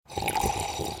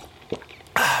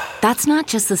That's not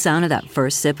just the sound of that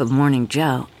first sip of Morning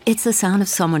Joe. It's the sound of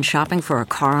someone shopping for a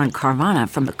car on Carvana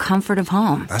from the comfort of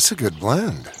home. That's a good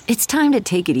blend. It's time to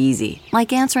take it easy,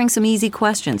 like answering some easy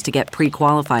questions to get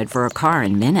pre-qualified for a car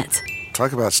in minutes.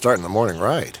 Talk about starting the morning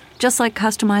right. Just like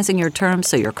customizing your terms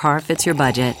so your car fits your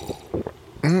budget.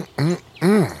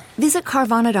 Visit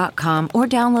Carvana.com or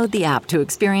download the app to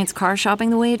experience car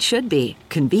shopping the way it should be.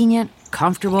 Convenient,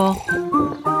 comfortable.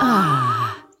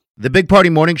 The Big Party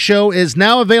Morning Show is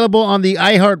now available on the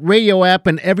iHeartRadio app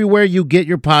and everywhere you get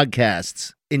your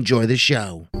podcasts. Enjoy the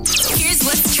show. Here's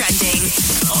what's trending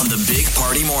on the Big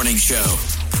Party Morning Show.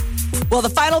 Well,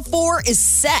 the Final Four is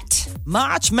set.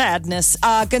 March Madness.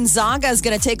 Gonzaga is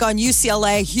going to take on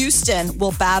UCLA. Houston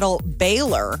will battle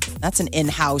Baylor. That's an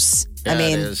in-house. Yeah, I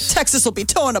mean, it is. Texas will be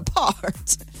torn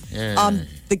apart. Yeah.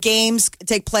 The games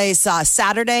take place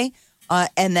Saturday,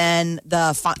 and then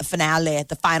the finale,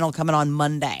 the final, coming on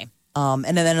Monday. And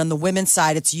then on the women's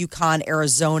side, it's UConn,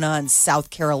 Arizona, and South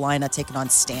Carolina taking on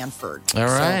Stanford. All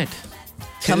right.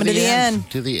 Coming to the end.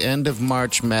 To the end of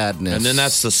March Madness. And then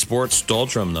that's the sports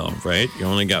doldrum, though, right? You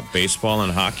only got baseball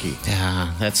and hockey.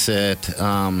 Yeah, that's it.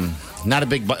 Not a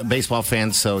big baseball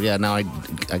fan, so yeah, now I'm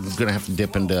going to have to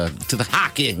dip into the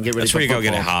hockey and get ready That's for where you go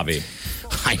football. get a hobby.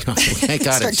 I know. Thank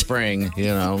God it's spring,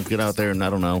 get out there and I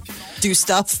don't know. Do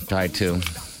stuff. Try to.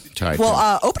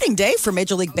 Well, opening day for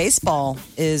Major League Baseball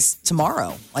is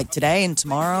tomorrow. Like today and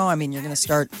tomorrow. I mean, you're going to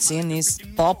start seeing these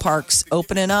ballparks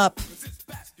opening up.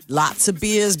 Lots of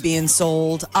beers being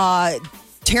sold.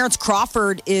 Terrence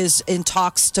Crawford is in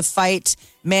talks to fight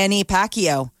Manny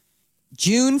Pacquiao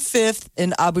June 5th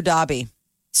in Abu Dhabi.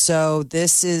 So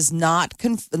this is not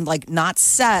not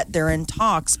set. They're in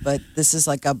talks, but this is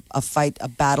like a fight, a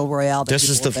battle royale. This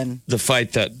is the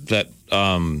fight that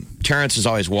Terrence has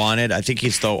always wanted. I think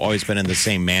he's always been in the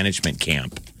same management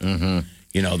camp. Mm-hmm.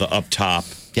 The up top.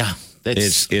 Yeah.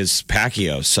 Is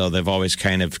Pacquiao. So they've always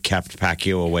kind of kept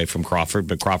Pacquiao away from Crawford,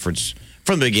 but Crawford's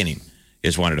from the beginning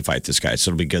is wanted to fight this guy. So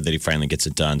it'll be good that he finally gets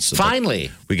it done. So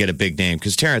finally, we get a big name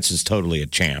because Terrence is totally a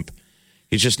champ.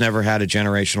 He's just never had a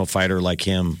generational fighter like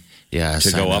him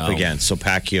to go up against. So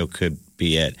Pacquiao could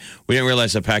be it. We didn't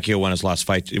realize that Pacquiao won his last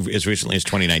fight as recently as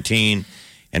 2019,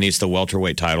 and he's the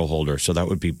welterweight title holder. So that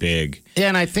would be big. Yeah,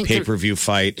 and I think pay-per-view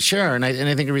fight. Sure, and I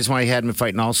think the reason why he hadn't been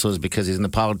fighting also is because he's in the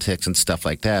politics and stuff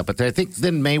like that. But I think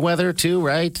then Mayweather too,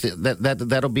 right?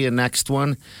 That'll be a next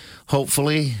one,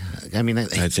 hopefully. I mean, I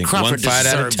think Crawford one fight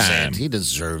at a time. He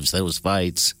deserves those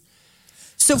fights.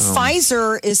 So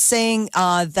Pfizer is saying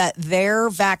that their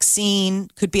vaccine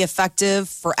could be effective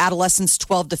for adolescents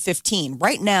 12 to 15.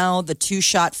 Right now, the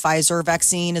 2-shot Pfizer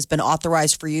vaccine has been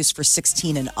authorized for use for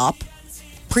 16 and up.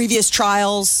 Previous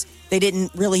trials, they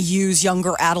didn't really use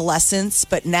younger adolescents,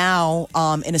 but now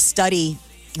in a study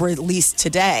released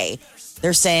today,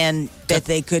 they're saying that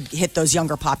they could hit those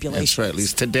younger populations. That's right, at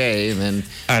least today, and then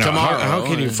tomorrow. How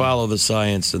can you follow the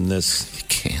science in this? You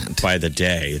can't. By the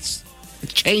day. It's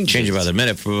changing by the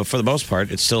minute. For the most part,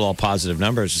 it's still all positive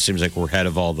numbers. It seems like we're ahead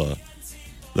of all the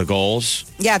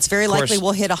goals. Yeah, it's very likely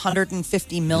we'll hit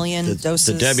 150 million doses.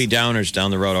 The Debbie Downers down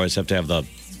the road always have to have the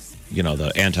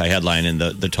anti-headline and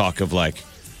the talk of like,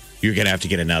 you're going to have to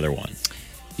get another one.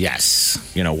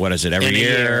 Yes. What is it, every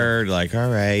year? Like, all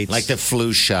right. Like the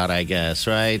flu shot, I guess,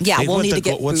 right? Yeah, we'll need to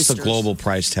get What's boosters. the global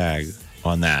price tag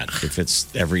on that? If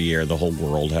it's every year, the whole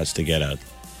world has to get a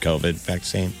COVID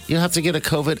vaccine? You have to get a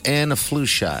COVID and a flu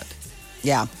shot.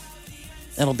 Yeah.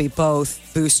 It'll be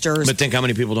both boosters. But think how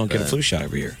many people don't get a flu shot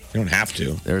every year. They don't have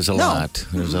to. There's a lot.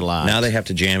 There's a lot. Now they have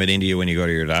to jam it into you when you go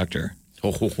to your doctor.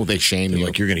 Oh, they shame you.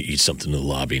 Like, you're going to eat something in the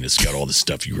lobby and it's got all the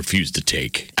stuff you refuse to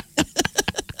take.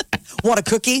 Want a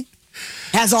cookie?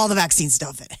 Has all the vaccine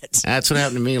stuff in it. That's what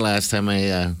happened to me last time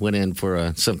I went in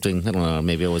for something. I don't know.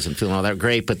 Maybe I wasn't feeling all that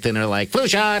great, but then they're like, flu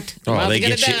shot. Oh, they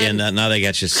get you in. Now they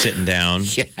got you sitting down.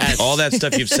 Yes. All that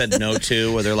stuff you've said no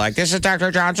to, where they're like, this is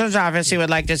Dr. Johnson's office. He would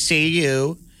like to see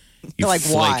you. You like,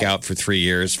 flake why? out for 3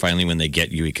 years. Finally, when they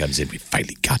get you, he comes in. We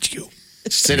finally got you.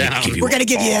 Sit down. We're going to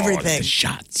give you everything. The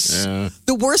shots.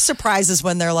 The worst surprise is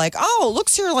when they're like, oh, it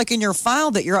looks here like in your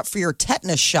file that you're up for your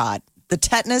tetanus shot. The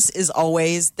tetanus is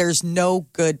always, there's no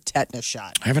good tetanus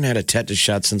shot. I haven't had a tetanus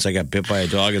shot since I got bit by a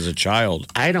dog as a child.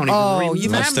 I don't even remember.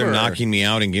 Unless they're knocking me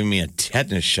out and giving me a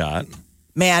tetanus shot.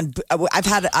 Man, I've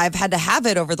had to have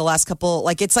it over the last couple,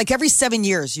 it's like every 7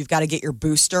 years you've got to get your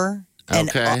booster. And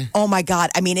okay. Oh my God.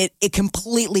 I mean, it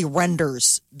completely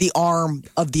renders the arm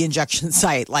of the injection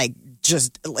site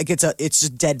it's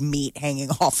just dead meat hanging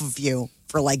off of you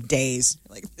for days.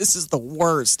 This is the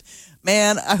worst.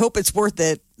 Man, I hope it's worth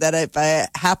it that if I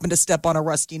happen to step on a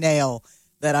rusty nail,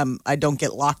 that I don't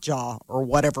get lockjaw or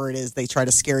whatever it is they try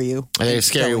to scare you. They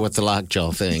scare you with the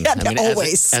lockjaw thing. Yeah,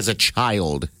 always. As a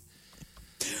child.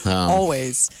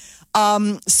 Always.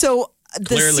 So the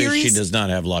Clearly, series, she does not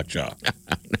have lockjaw.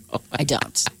 I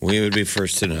don't. We would be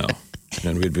first to know.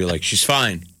 And we'd be like, she's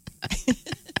fine.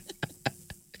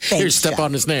 Here, step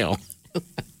on his nail.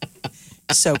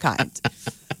 So kind.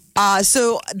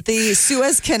 So the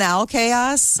Suez Canal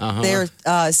chaos, they're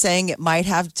saying it might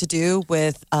have to do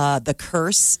with the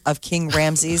curse of King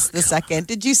Ramses II.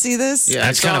 Did you see this? Yeah,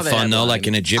 That's kind of fun, though, like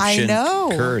an Egyptian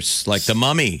curse, like the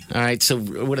mummy. All right, so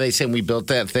what are they saying? We built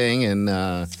that thing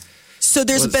and... So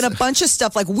there's been a bunch of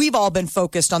stuff, like we've all been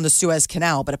focused on the Suez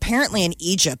Canal, but apparently in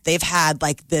Egypt, they've had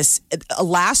like this.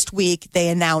 Last week, they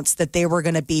announced that they were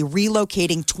going to be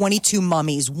relocating 22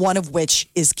 mummies, one of which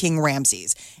is King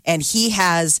Ramses. And he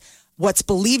has what's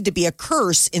believed to be a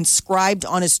curse inscribed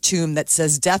on his tomb that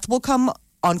says, "Death will come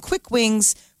on quick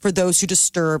wings for those who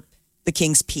disturb the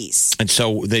king's peace." And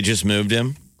so they just moved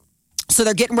him? So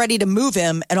they're getting ready to move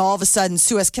him, and all of a sudden,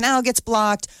 Suez Canal gets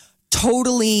blocked.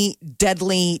 Totally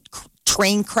deadly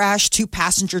train crash. 2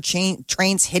 passenger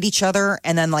trains hit each other,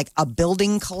 and then like a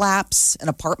building collapse, an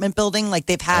apartment building. Like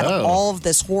they've had all of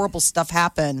this horrible stuff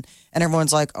happen, and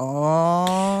everyone's like,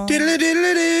 "Oh,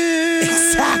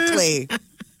 exactly."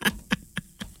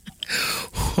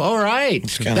 All right,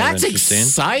 that's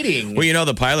exciting. Well, you know,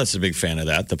 the pilot's a big fan of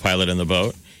that. The pilot in the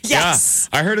boat. Yes,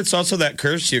 yeah, I heard it's also that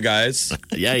curse, you guys.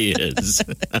 Yeah, he is.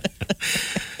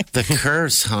 The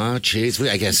curse, huh? Jeez,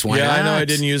 I guess why not? I know I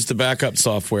didn't use the backup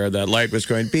software. That light was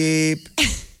going beep,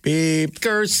 beep.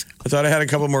 Curse. I thought I had a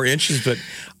couple more inches, but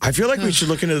I feel like we should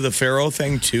look into the Pharaoh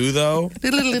thing too, though.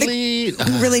 We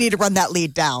really need to run that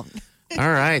lead down. All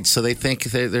right, so they think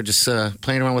they're just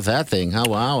playing around with that thing. Oh,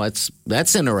 wow,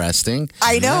 that's interesting.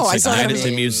 I know. I saw it at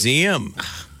the museum.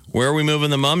 Where are we moving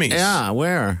the mummies? Yeah,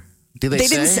 where? They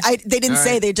didn't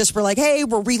say. They just were like, "Hey,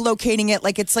 we're relocating it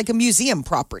like it's like a museum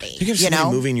property." Think of somebody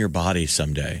moving your body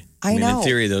someday. I know. In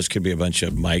theory, those could be a bunch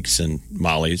of Mikes and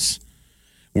Mollys.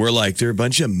 We're like, they're a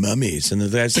bunch of mummies, and the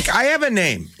guy's like, "I have a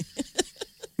name.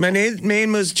 My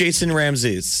name was Jason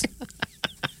Ramses.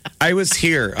 I was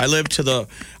here. I was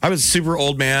a super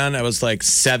old man. I was like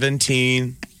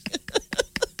 17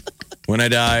 when I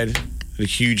died. A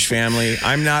huge family.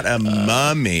 I'm not a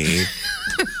mummy."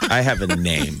 I have a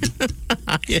name.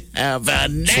 I have a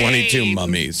name. 22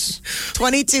 mummies.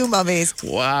 22 mummies.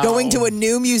 Wow. Going to a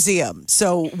new museum.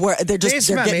 So they're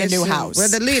getting a new house. We're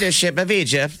the leadership of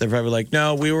Egypt. They're probably like,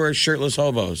 no, we were shirtless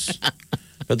hobos.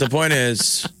 But the point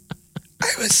is,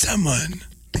 I was someone.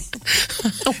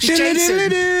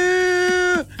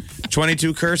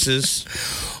 22 curses.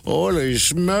 Holy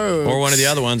smokes. Or one of the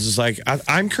other ones is like,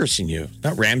 I'm cursing you,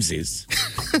 not Ramses.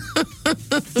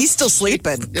 He's still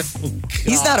sleeping.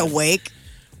 He's not awake.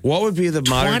 What would be the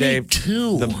modern day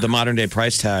 22. the modern day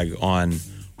price tag on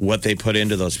what they put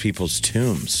into those people's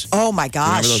tombs? Oh my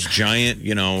gosh. Remember those giant,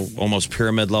 almost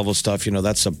pyramid level stuff?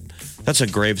 That's a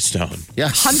gravestone.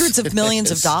 Yeah. Hundreds of millions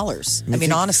of dollars. I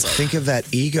mean, honestly. Think of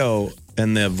that ego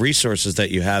and the resources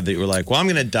that you have that you were like, well, I'm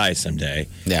going to die someday.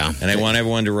 Yeah. And I want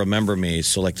everyone to remember me.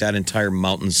 So like that entire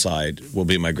mountainside will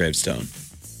be my gravestone.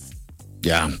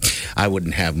 Yeah. I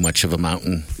wouldn't have much of a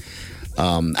mountain.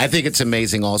 I think it's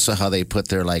amazing also how they put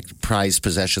their like prized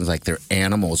possessions, like their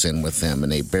animals in with them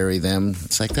and they bury them.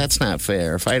 It's like, that's not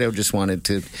fair. Fido just wanted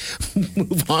to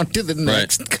move on to the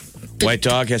next. Right. White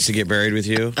dog has to get buried with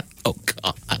you. Oh,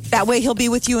 God. That way he'll be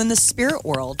with you in the spirit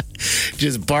world.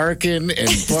 Just barking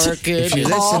and barking. If you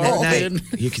listen at night,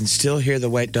 you can still hear the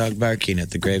white dog barking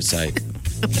at the gravesite.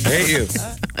 I hate you.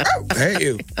 I hate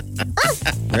you.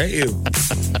 I hate you.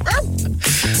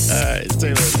 All right, stay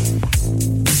with.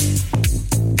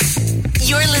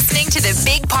 You're listening to the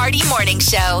Big Party Morning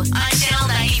Show on Channel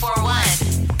 94.1.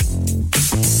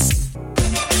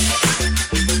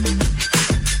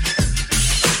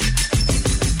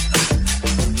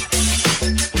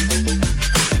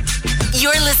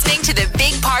 You're listening to the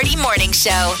Big Party Morning Show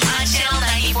on Channel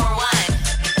 94.1.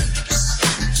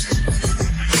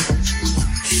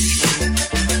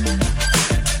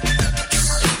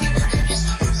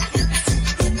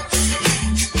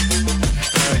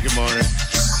 Good morning.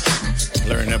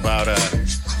 Learning about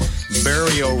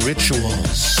burial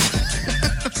rituals,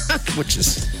 which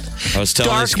is I was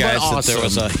telling dark, these guys but that there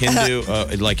was a awesome. Hindu,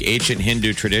 like ancient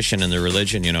Hindu tradition in their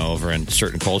religion, over in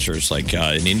certain cultures, like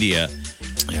in India,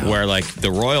 where like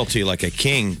the royalty, like a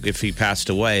king, if he passed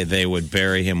away, they would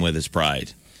bury him with his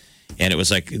bride. And it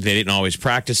was like, they didn't always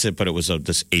practice it, but it was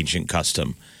this ancient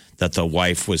custom that the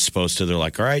wife was supposed to, they're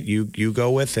like, all right, you go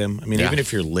with him. I mean, even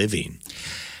if you're living,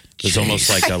 it's almost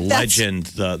like a legend,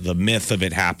 the myth of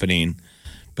it happening.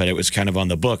 but it was kind of on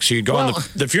the book. So you'd go on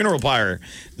the funeral pyre.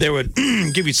 They would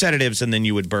give you sedatives, and then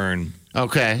you would burn.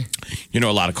 Okay. You know,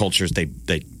 a lot of cultures, they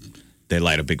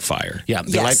light a big fire. Yeah,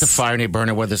 they light the fire and they burn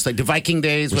it with us. Like the Viking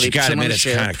days where they got sit to on the admit,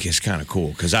 ship. it's kind of cool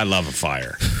because I love a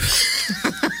fire.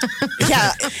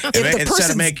 Yeah, if the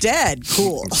person's dead,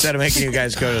 cool. Instead of making you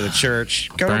guys go to the church,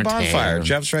 go to a bonfire.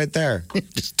 Jeff's right there.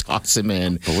 Just toss him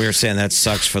in. But we were saying that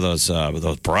sucks for those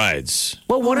brides.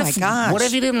 Well, what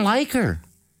if you didn't like her?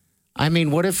 I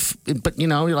mean, what if? But you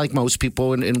know, like most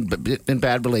people in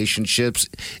bad relationships,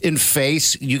 in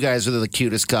face, you guys are the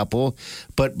cutest couple,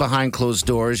 but behind closed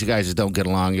doors, you guys just don't get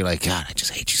along. You're like, God, I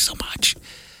just hate you so much.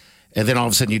 And then all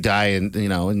of a sudden you die,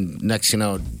 and next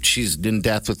she's in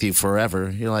death with you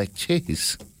forever. You're like,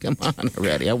 jeez, come on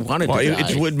already. I wanted to die.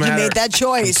 It would matter. You made that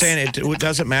choice. I'm saying it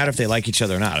doesn't matter if they like each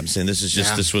other or not. I'm saying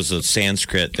this was a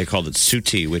Sanskrit. They called it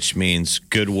suti, which means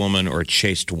good woman or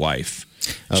chaste wife.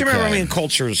 Do you remember? I mean,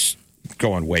 cultures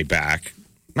going way back,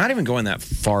 not even going that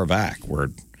far back.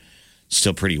 We're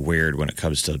still pretty weird when it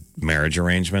comes to marriage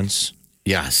arrangements.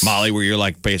 Yes, Molly, where you're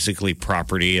like basically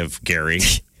property of Gary.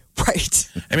 Right.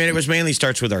 I mean, it was mainly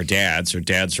starts with our dads. Our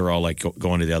dads are all like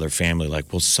going to the other family,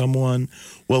 like, will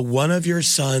one of your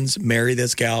sons marry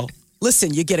this gal?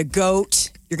 Listen, you get a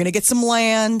goat. You're going to get some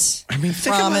land. I mean,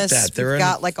 think about that. They've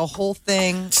got like a whole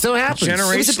thing. Still happens.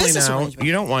 Generationally now,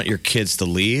 you don't want your kids to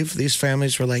leave. These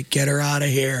families were like, get her out of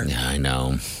here. Yeah, I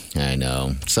know.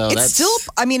 So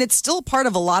it's still part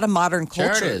of a lot of modern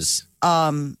cultures. Sure it is.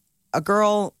 A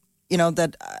girl,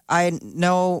 that I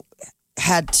know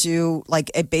had to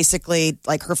basically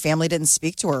her family didn't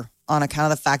speak to her on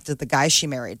account of the fact that the guy she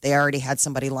married, they already had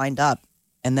somebody lined up,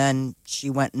 and then she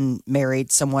went and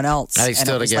married someone else. Are they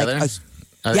still together?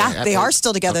 They are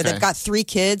still together. Okay. They've got 3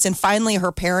 kids, and finally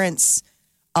her parents,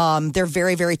 they're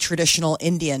very, very traditional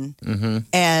Indian,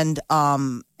 and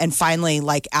finally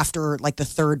after the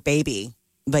 3rd baby,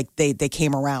 they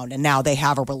came around, and now they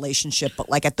have a relationship.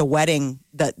 But at the wedding,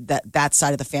 that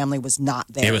side of the family was not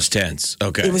there. It was tense.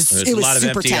 Okay, it was a lot of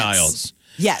super empty tense. Aisles.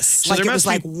 Yes, so it was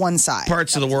one side.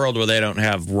 Parts of the world where they don't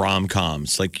have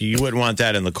rom-coms. You wouldn't want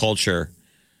that in the culture.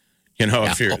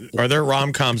 Are there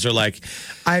rom-coms are like,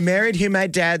 I married who my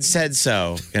dad said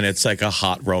so, and it's like a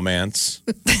hot romance.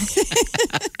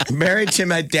 Married to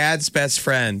my dad's best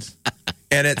friend,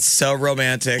 and it's so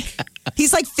romantic.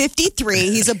 He's 53.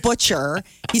 He's a butcher.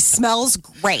 He smells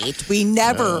great. We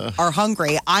never are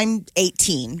hungry. I'm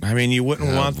 18. I mean, you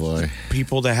wouldn't want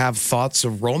people to have thoughts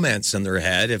of romance in their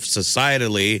head if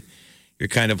societally you're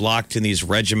kind of locked in these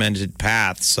regimented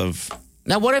paths of.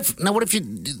 Now what if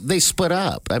they split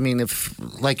up? I mean, if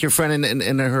your friend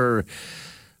and her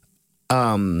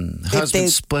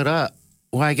husband split up.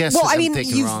 Well, I guess I'm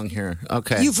thinking wrong here.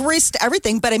 Okay. You've risked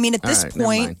everything, but I mean, at this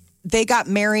point, they got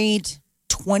married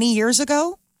 20 years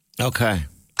ago. Okay.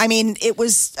 I mean, it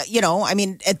was,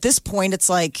 at this point, it's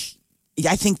I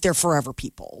think they're forever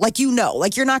people. you're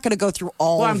not going to go through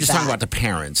all Well, of I'm just that. talking about the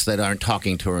parents that aren't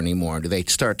talking to her anymore. Do they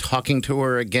start talking to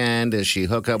her again? Does she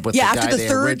hook up with the guy they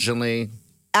originally?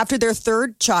 After their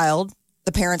 3rd child,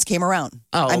 the parents came around.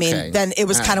 Oh, okay. I mean, then it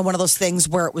was kind of one of those things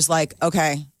where it was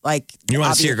okay, you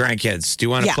want to see your grandkids? Do you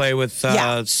want to play with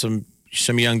some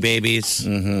young babies?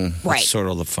 Mm-hmm. Right. That's sort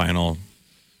of the final.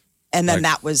 And then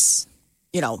that was,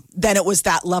 then it was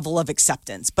that level of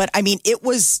acceptance. But I mean, it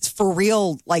was for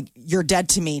real, you're dead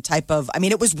to me type of, I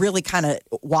mean, it was really kind of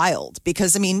wild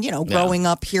because, I mean, growing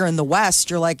up here in the West,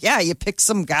 you're you pick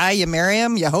some guy, you marry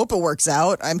him, you hope it works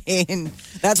out. I mean,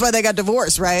 that's why they got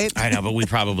divorced, right? I know, but we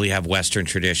probably have Western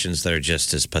traditions that are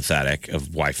just as pathetic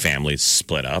of why families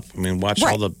split up. I mean, watch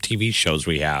all the TV shows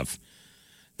we have.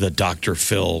 The Dr.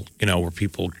 Phil, where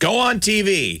people go on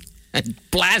TV. And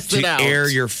blast it out. To air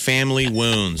your family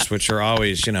wounds, which are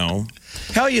always,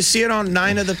 hell, you see it on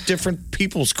 9 of the different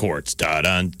people's courts.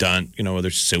 Dun, where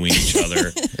they're suing each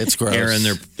other. It's gross. Airing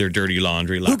their dirty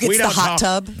laundry. Who gets the hot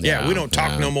tub? Yeah, we don't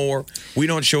talk no more. We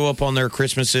don't show up on their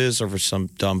Christmases over some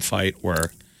dumb fight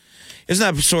where.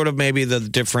 Isn't that sort of maybe the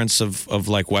difference of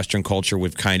Western culture?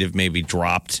 We've kind of maybe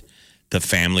dropped the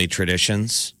family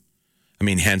traditions. I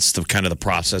mean, hence the kind of the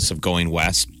process of going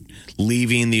west.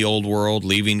 Leaving the old world,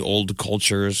 leaving old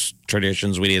cultures,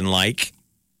 traditions we didn't like.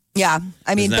 Yeah,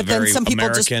 I mean, but then some people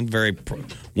American, very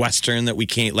Western that we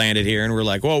can't land it here, and we're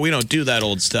like, well, we don't do that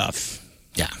old stuff.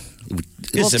 Yeah,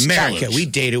 it's America. We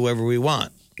date whoever we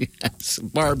want. Yes.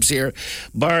 Barb's here.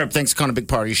 Barb, thanks for calling a Big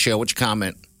Party Show. What's your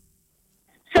comment?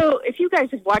 So, if you guys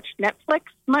have watched Netflix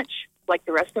much, like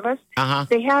the rest of us,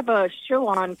 they have a show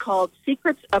on called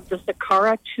Secrets of the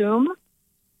Saqqara Tomb.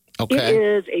 Okay, it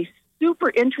is a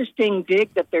super interesting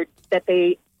dig that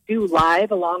they do live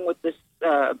along with this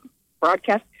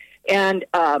broadcast, and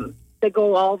they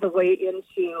go all the way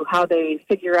into how they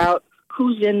figure out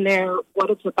who's in there, what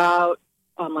it's about.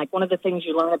 Like one of the things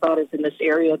you learn about is in this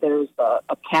area, there's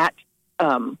a cat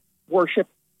worship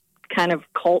kind of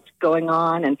cult going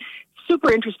on, and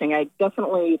super interesting. I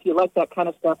definitely, if you like that kind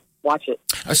of stuff, watch it.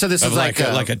 So this is like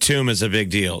a tomb is a big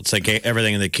deal. It's like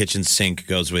everything in the kitchen sink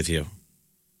goes with you.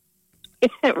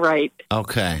 Right.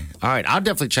 Okay. All right. I'll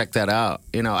definitely check that out.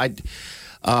 You know, I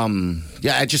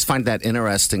just find that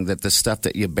interesting that the stuff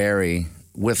that you bury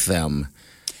with them.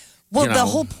 Well, the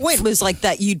whole point was like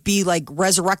that you'd be like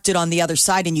resurrected on the other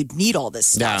side and you'd need all this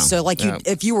stuff. Yeah, so like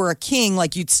if you were a king,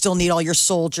 like you'd still need all your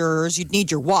soldiers, you'd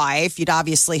need your wife, you'd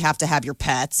obviously have to have your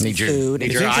pets, need food.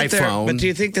 Need your iPhone. But do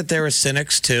you think that there were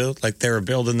cynics too? Like they were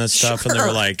building this stuff and they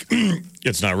were like,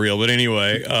 it's not real. But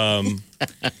anyway,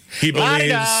 he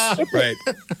believes, right?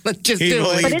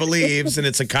 He believes, and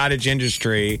it's a cottage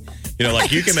industry. You know,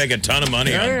 like you can make a ton of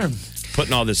money on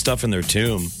putting all this stuff in their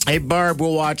tomb. Hey, Barb,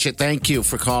 we'll watch it. Thank you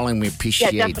for calling. We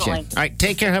appreciate you. All right,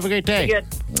 take care. Have a great day. Good.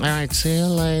 All right, see you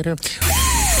later.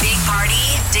 Big Party,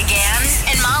 DeGan,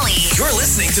 and Molly. You're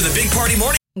listening to the Big Party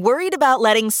Morning. Worried about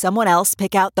letting someone else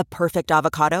pick out the perfect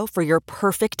avocado for your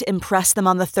perfect impress them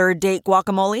on the third date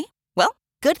guacamole? Well,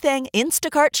 good thing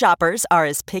Instacart shoppers are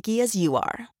as picky as you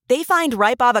are. They find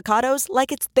ripe avocados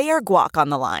like it's their guac on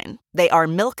the line. They are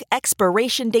milk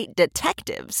expiration date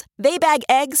detectives. They bag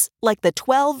eggs like the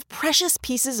 12 precious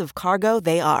pieces of cargo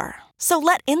they are. So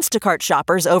let Instacart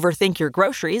shoppers overthink your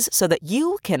groceries so that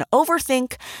you can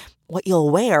overthink what you'll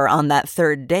wear on that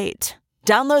third date.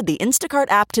 Download the Instacart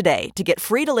app today to get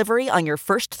free delivery on your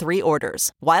first 3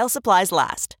 orders, while supplies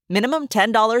last. Minimum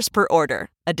 $10 per order.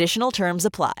 Additional terms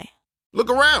apply. Look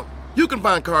around. You can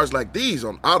find cars like these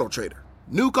on AutoTrader.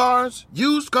 New cars,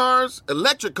 used cars,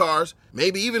 electric cars,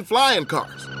 maybe even flying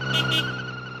cars.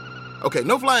 Okay,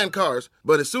 no flying cars,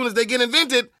 but as soon as they get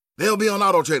invented, they'll be on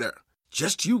AutoTrader.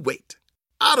 Just you wait.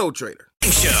 AutoTrader.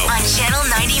 Show On Channel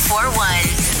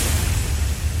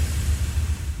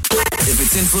 94.1. If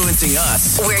it's influencing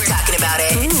us, We're talking about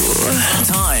it.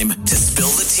 time to spill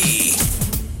the tea.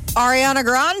 Ariana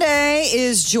Grande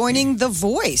is joining The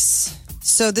Voice.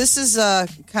 So this is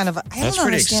kind of, I That's don't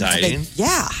pretty understand exciting.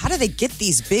 how do they get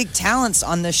these big talents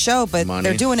on this show? But Money.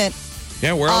 they're doing it.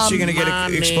 Yeah, where else are you going to get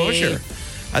Money. exposure?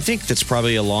 I think that's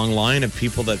probably a long line of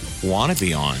people that want to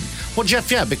be on. Well,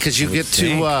 Jeff, yeah, because you get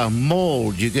to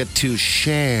mold, you get to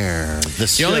share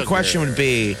the only question would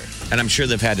be, and I'm sure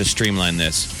they've had to streamline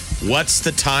this, what's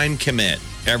the time commit?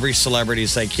 Every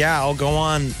celebrity's like, yeah, I'll go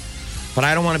on, but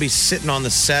I don't want to be sitting on the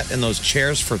set in those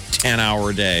chairs for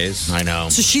 10-hour days. I know.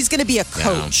 So she's going to be a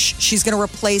coach. She's going to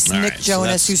replace All Nick right, so Jonas,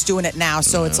 that's- who's doing it now.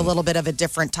 So it's a little bit of a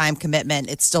different time commitment.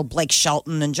 It's still Blake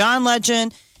Shelton and John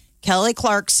Legend, Kelly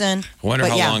Clarkson. I wonder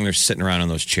But how yeah, long they're sitting around in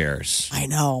those chairs. I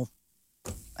know.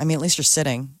 I mean, at least you're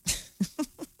sitting.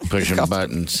 Pushing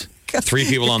buttons. 3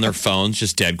 people on their phones,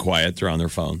 just dead quiet. They're on their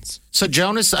phones. So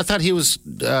Jonas, I thought he was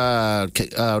not,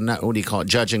 what do you call it,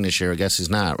 judging this year. I guess he's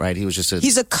not, right? He was just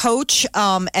He's a coach,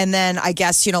 and then I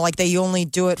guess, like they only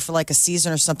do it for like a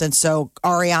season or something. So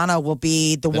Ariana will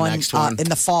be the one, next one? in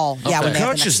the fall. Okay. Yeah, when The they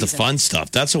have coach is the next fun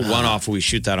stuff. That's a one-off. We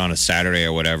shoot that on a Saturday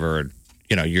or whatever.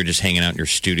 You're just hanging out in your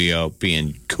studio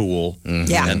being cool.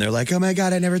 Yeah. And they're like, oh my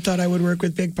God, I never thought I would work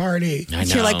with Big Party. I know.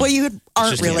 So you're like, well, you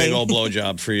aren't Just really. a big old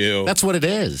blowjob for you. That's what it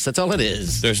is. That's all it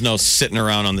is. There's no sitting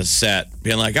around on the set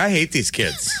being like, I hate these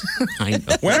kids. I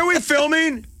know. When are we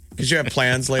filming? Because you have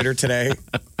plans later today.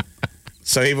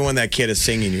 So even when that kid is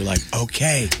singing, you're like,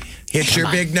 okay, hit your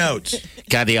big notes.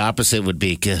 God, the opposite would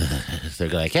be good. They're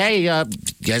like, hey,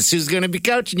 guess who's going to be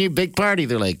coaching you? Big Party.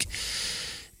 They're like,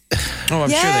 Oh, I'm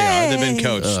sure they are. They've been Yay.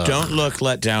 coached. Don't look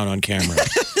let down on camera.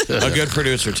 A good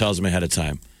producer tells them ahead of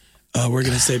time. We're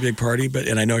going to say Big Party,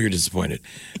 and I know you're disappointed,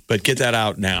 but get that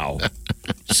out now.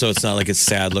 So it's not like a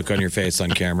sad look on your face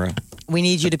on camera. We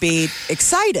need you to be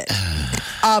excited.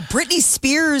 Britney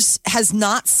Spears has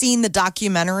not seen the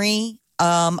documentary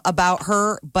about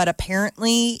her, but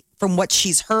apparently, from what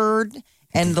she's heard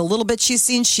and the little bit she's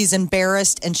seen, she's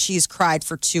embarrassed and she's cried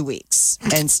for 2 weeks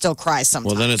and still cries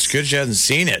sometimes. Well, then it's good she hasn't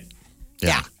seen it.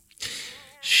 Yeah.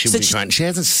 She'll be fine. She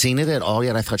hasn't seen it at all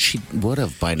yet. I thought she would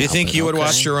have by now. Do you think but you would okay.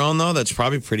 watch your own, though? That's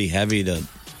probably pretty heavy to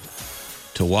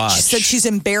watch. She said she's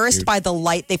embarrassed by the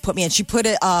light they put me in. She put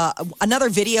another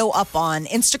video up on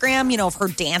Instagram, of her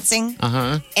dancing.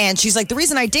 And she's like, the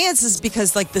reason I dance is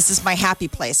because, like, this is my happy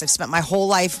place. I've spent my whole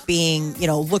life being,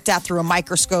 looked at through a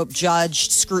microscope,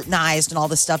 judged, scrutinized, and all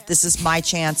this stuff. This is my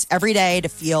chance every day to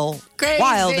feel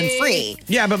wild and free.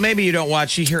 Yeah, but maybe you don't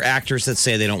watch. You hear actors that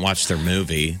say they don't watch their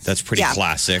movie. That's pretty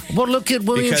classic. Well, look at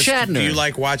William Shatner. Do you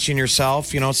like watching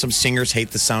yourself? You know, some singers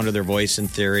hate the sound of their voice in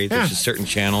theory. There's just certain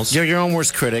channels. You're your own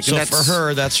worst critic. So for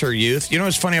her, that's her youth. You know,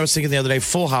 it's funny. I was thinking the other day,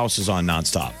 Full House is on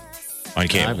nonstop on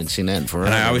cable. I haven't seen that in forever.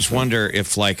 And I always wonder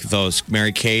if, like, those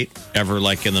Mary-Kate ever,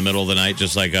 like, in the middle of the night,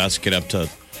 just like us, get up to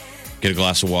get a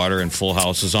glass of water and Full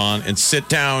House is on and sit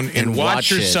down and watch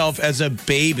yourself as a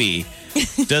baby.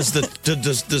 Does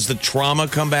the trauma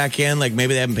come back in? Like,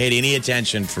 maybe they haven't paid any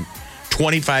attention for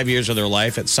 25 years of their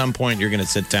life. At some point, you're going to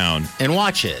sit down and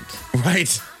watch it.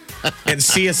 Right. And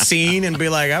see a scene and be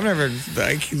like,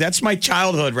 that's my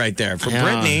childhood right there. For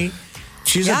Britney,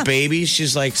 she's a baby.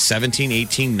 She's like 17,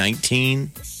 18,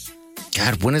 19.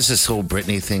 God, when is this whole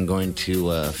Britney thing going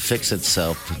to fix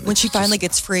itself? When she finally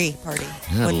gets free, Party.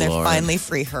 When they finally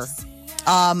free her.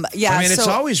 I mean, it's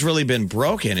always really been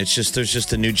broken. It's just there's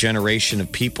just a new generation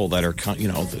of people that are, you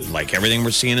know, like everything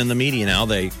we're seeing in the media now.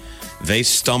 They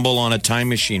stumble on a time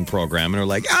machine program and are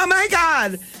like, "Oh my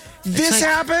God, this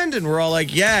happened," and we're all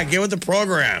like, "Yeah, get with the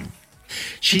program."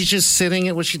 She's just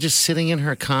sitting. Was she just sitting in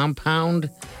her compound?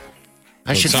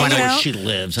 I should find out where she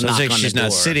lives. Sounds like she's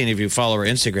not sitting. If you follow her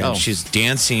Instagram, she's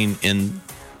dancing in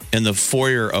the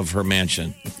foyer of her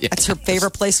mansion. That's her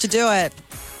favorite place to do it.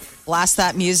 Blast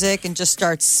that music and just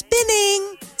start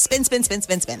spinning. Spin, spin, spin,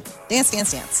 spin, spin. Dance,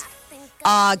 dance, dance.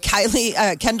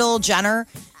 Kendall Jenner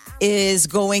is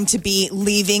going to be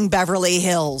leaving Beverly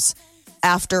Hills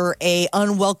after a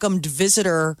unwelcomed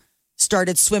visitor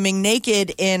started swimming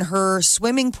naked in her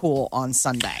swimming pool on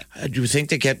Sunday. Do you think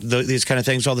they get these kind of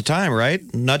things all the time,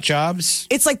 right? Nut jobs?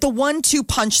 It's like the 1-2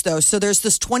 punch, though. So there's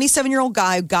this 27-year-old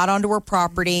guy who got onto her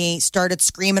property, started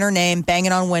screaming her name,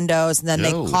 banging on windows, and then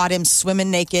they caught him swimming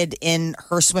naked in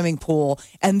her swimming pool.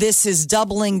 And this is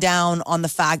doubling down on the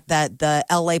fact that the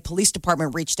LA Police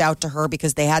Department reached out to her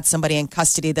because they had somebody in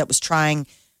custody that was trying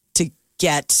to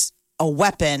get a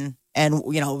weapon. And,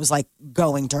 you know, it was like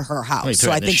going to her house.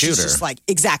 So I think she's just like,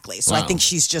 exactly. So I think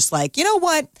she's just like, you know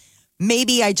what?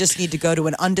 Maybe I just need to go to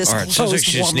an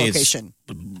undisclosed warm location.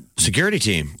 Security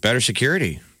team, better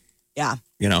security. Yeah.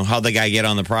 You know, how'd the guy get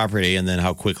on the property and then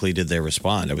how quickly did they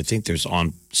respond? I would think there's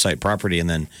on-site property. And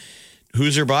then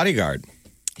who's her bodyguard?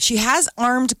 She has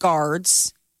armed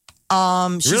guards.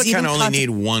 You really kind of only need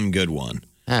one good one.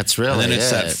 That's really And then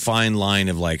it's that fine line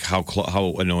of like,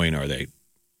 how annoying are they?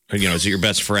 You know, is it your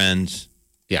best friend?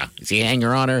 Yeah. Is he a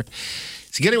hanger on her?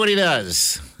 Is he good at what he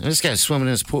does? This guy's swimming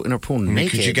in her pool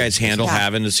naked. Could you guys handle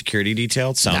having the security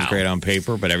detail? It sounds great on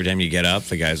paper, but every time you get up,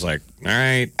 the guy's like, all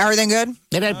right. Everything good?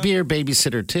 That'd be your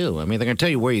babysitter, too. I mean, they're going to tell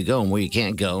you where you go and where you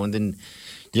can't go, and then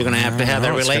you're going to have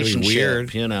that relationship.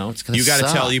 Weird. You know, it's going to You got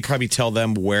to tell, you probably tell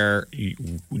them where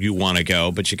you want to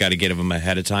go, but you got to get them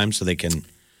ahead of time so they can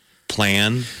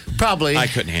plan. Probably. I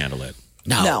couldn't handle it.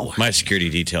 No. My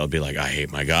security detail would be like, I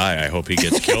hate my guy. I hope he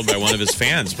gets killed by one of his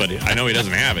fans, but I know he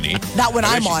doesn't have any. Not when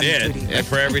I'm on duty. And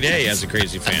for every day, he has a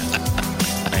crazy fan.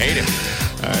 I hate him.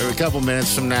 All right, we're a couple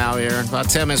minutes from now here. About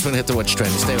 10 minutes, we're going to hit the What's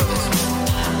Trending. Stay with us.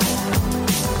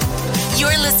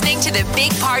 You're listening to the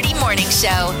Big Party Morning Show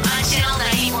on Channel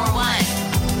 941.